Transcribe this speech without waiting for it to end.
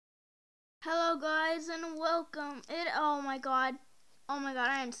Hello guys and welcome. Oh my god,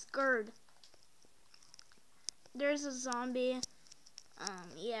 I am scared. There's a zombie.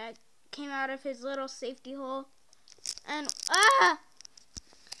 Yeah, came out of his little safety hole. And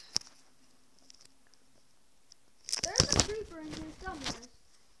There's a creeper in here somewhere.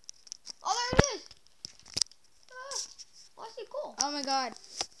 Oh, there it is. Oh, I see cool. Oh my god.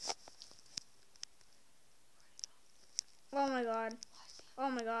 Oh my god. Oh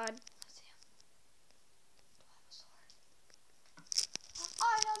my god.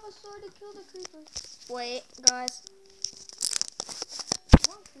 I have a sword to kill the creeper. Wait, guys.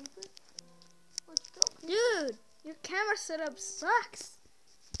 Come on, creeper. Let's go, creeper. Dude, your camera setup sucks.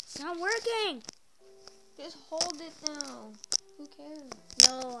 It's not working. Just hold it now. Who cares?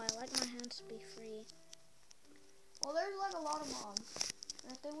 No, I like my hands to be free. Well, there's like a lot of mobs.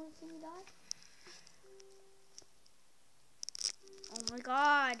 And if they want to see me die. Oh my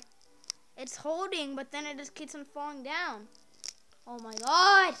god. It's holding, but then it just keeps on falling down. Oh my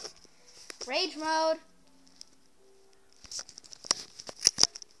god. Rage mode. It's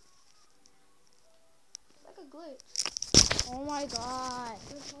like a glitch. Oh my god.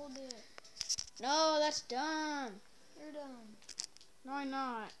 Just hold it. No, that's dumb. You're done. No, I'm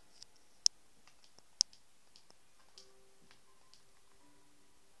not.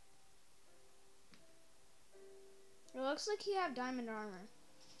 It looks like you have diamond armor.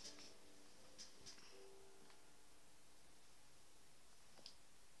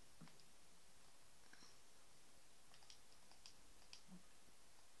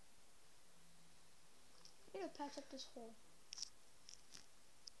 I need to patch up this hole.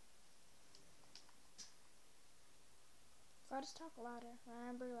 Gotta just talk louder.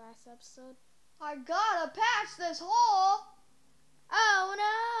 Remember last episode? I gotta patch this hole. Oh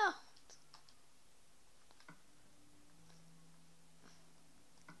no!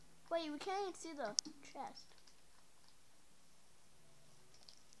 Wait, we can't even see the chest.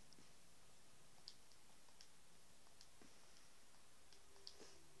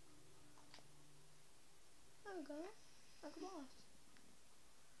 There we go. Like a boss.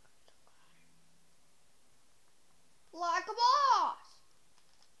 Like a boss!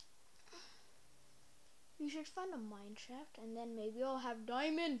 You should find a mine shaft and then maybe you'll have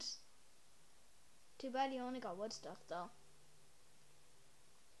diamonds. Too bad you only got wood stuff though.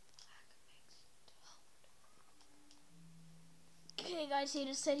 Okay guys, he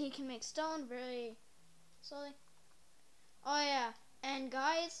just said he can make stone very slowly. Oh yeah, and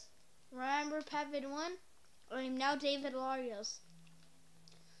guys, remember Pavvid 1? I'm now David Larios.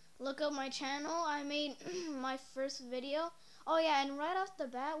 Look up my channel. I made my first video. Oh yeah, and right off the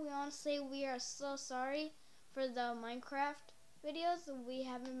bat, we want to say we are so sorry for the Minecraft videos. We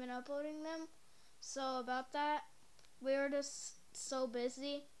haven't been uploading them. So about that, we were just so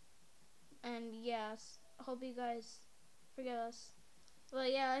busy. And yes, hope you guys forgive us.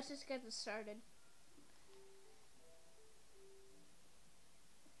 But yeah, let's just get this started.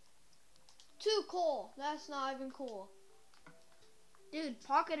 Too cool. That's not even cool. Dude,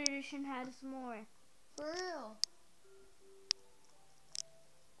 Pocket Edition has more. For real.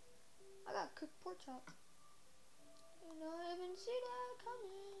 I got cooked pork chop. And I haven't seen that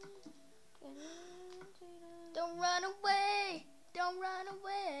coming. And I haven't seen that. Don't run away. Don't run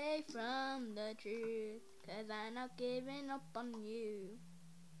away from the truth. 'Cause I'm not giving up on you.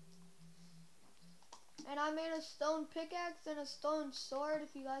 And I made a stone pickaxe and a stone sword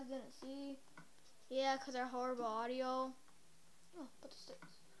if you guys didn't see. Yeah, 'cause our horrible audio. Oh, put the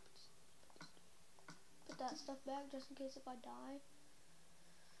sticks. Put that stuff back just in case if I die.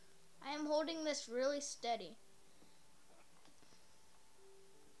 I am holding this really steady.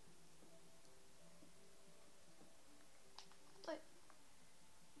 Wait.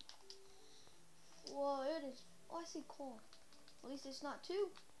 Whoa, it is. Oh, I see coal. At least it's not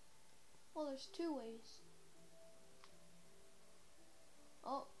two. Well, there's two ways.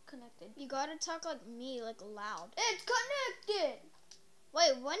 Oh, connected. You gotta talk like me, like loud. It's connected!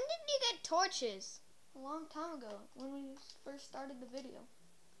 Wait, when did you get torches? A long time ago, when we first started the video.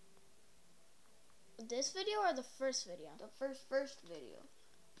 This video or the first video? The first video.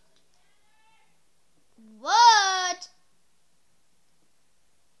 What?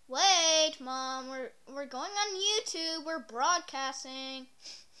 Wait, Mom, we're going on YouTube. We're broadcasting.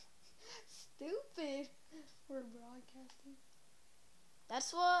 Stupid. We're broadcasting.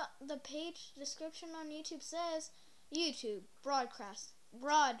 That's what the page description on YouTube says. YouTube, broadcast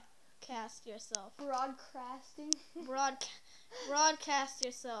yourself. Broadcasting? Broadcast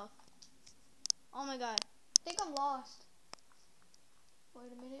yourself. Oh my god. I think I'm lost.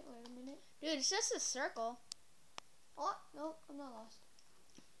 Wait a minute. Dude, it's just a circle. Oh, no, I'm not lost.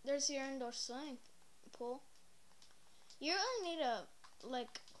 There's your indoor swimming pool. You really need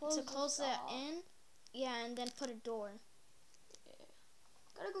to close that in. Yeah, and then put a door. Yeah.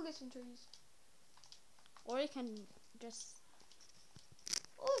 Gotta go get some trees. Or you can just.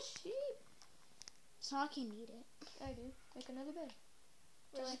 Oh, sheep. It's not like you need it. I do. Make another bed.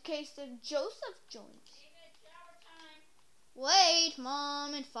 Really? Just in case the Joseph joins. Wait,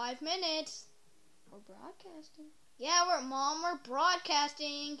 Mom, in 5 minutes. We're broadcasting. Yeah, we're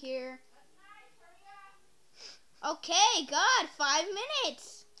broadcasting here. Okay, God, 5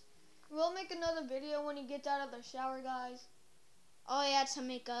 minutes. We'll make another video when he gets out of the shower, guys. Oh, yeah, to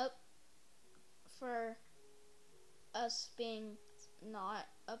make up for us being not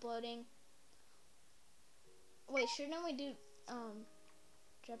uploading. Wait, shouldn't we do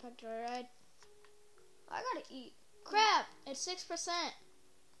Jetpack Joyride? I gotta eat. Crap, it's 6%.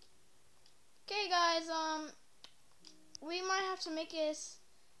 Okay, guys, we might have to make this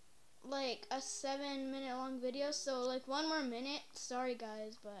like a 7-minute long video, so like 1 more minute. Sorry,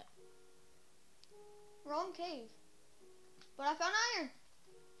 guys, but Wrong cave. But I found iron.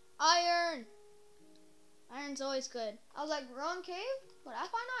 iron. Iron's always good. I was like, wrong cave, but I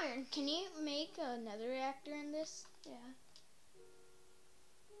found iron. Can you make another reactor in this? Yeah.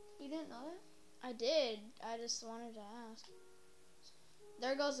 You didn't know that? I did. I just wanted to ask.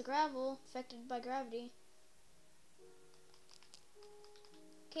 There goes the gravel, affected by gravity.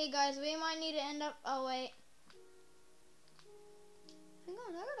 Okay, guys, we might need to end up. Oh, wait. Hang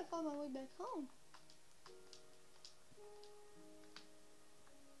on, I gotta find my way back home.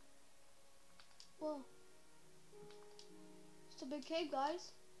 Whoa. It's a big cave,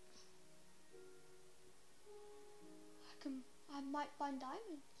 guys. I might find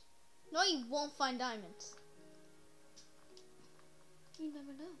diamonds. No, you won't find diamonds. You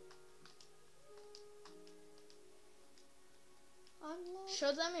never know. I'm lost.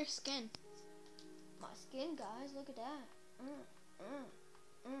 Show them your skin. My skin, guys. Look at that.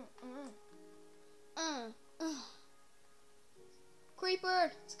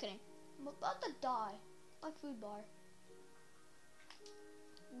 Creeper. Just kidding. I'm about to die. My food bar.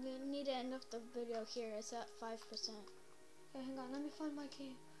 We need to end up the video here. It's at 5%. Okay, hang on. Let me find my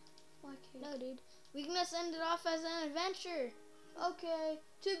cave. My cave. No, dude. We can just end it off as an adventure. Okay.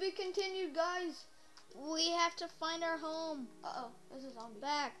 To be continued, guys. We have to find our home. Uh-oh. There's a zombie.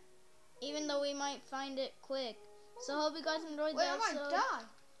 Back. Even though we might find it quick. So hope you guys enjoyed Wait, that I might episode. die.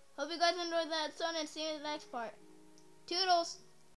 Hope you guys enjoyed that episode and see you in the next part. Toodles.